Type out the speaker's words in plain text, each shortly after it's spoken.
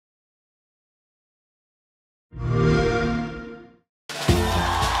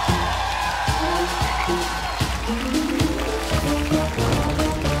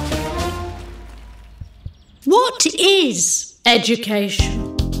What is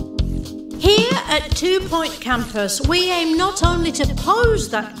education? Here at 2 Point Campus, we aim not only to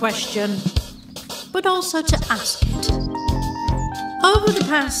pose that question, but also to ask it. Over the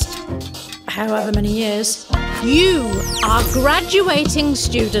past however many years, you, our graduating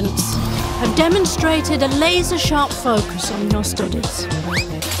students, have demonstrated a laser-sharp focus on your studies.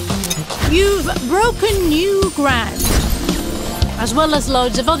 You've broken new ground, as well as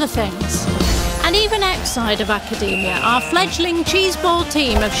loads of other things. And even outside of academia, our fledgling cheeseball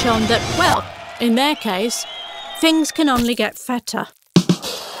team have shown that, well, in their case, things can only get better.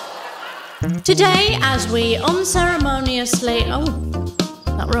 Today, as we unceremoniously,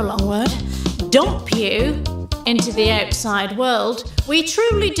 that were a long word, dump you into the outside world, we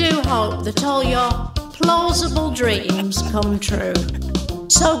truly do hope that all your plausible dreams come true.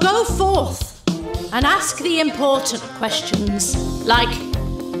 So go forth and ask the important questions, like,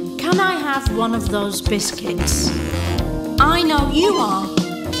 can I have one of those biscuits? I know you are,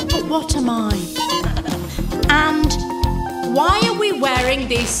 but what am I? And why are we wearing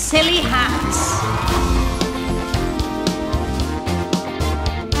these silly hats?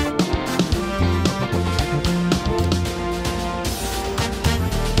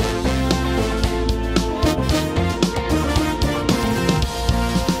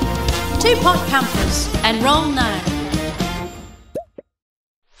 Two Point Campus, enroll now.